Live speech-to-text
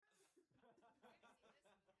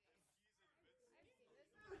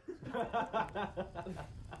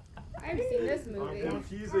I've seen this movie. If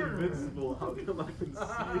he's invincible, how come I can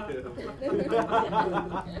see him?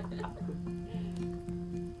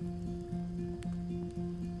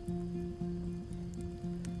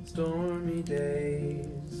 Stormy days,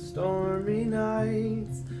 stormy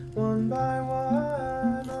nights, one by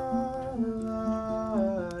one all the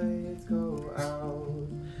lights go out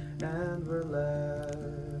and we're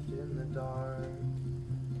left in the dark.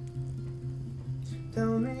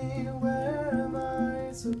 Tell me, where am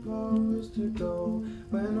I supposed to go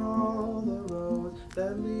when all the roads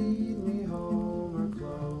that lead me home are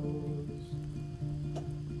closed?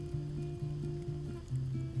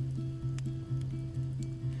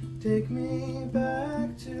 Take me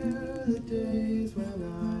back to the days when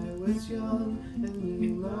I was young and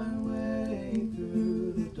knew my way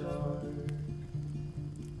through the dark.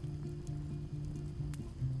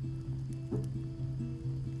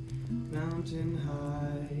 Mountain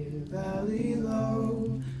high, valley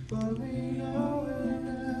low, but we know we're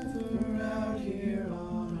never out here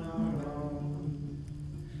on our own,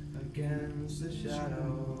 against the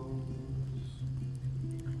shadows.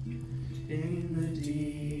 In the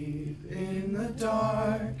deep, in the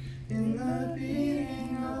dark, in the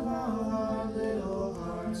beating of all our little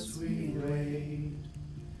hearts we wait,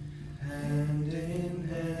 hand in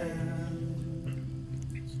hand.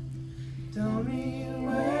 Tell me,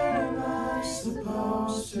 where am I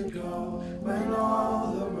supposed to go when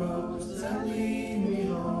all the roads that lead me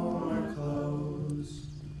home are closed?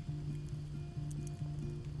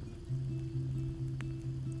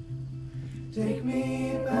 Take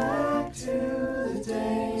me back to the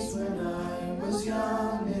days when I was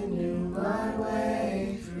young and knew my way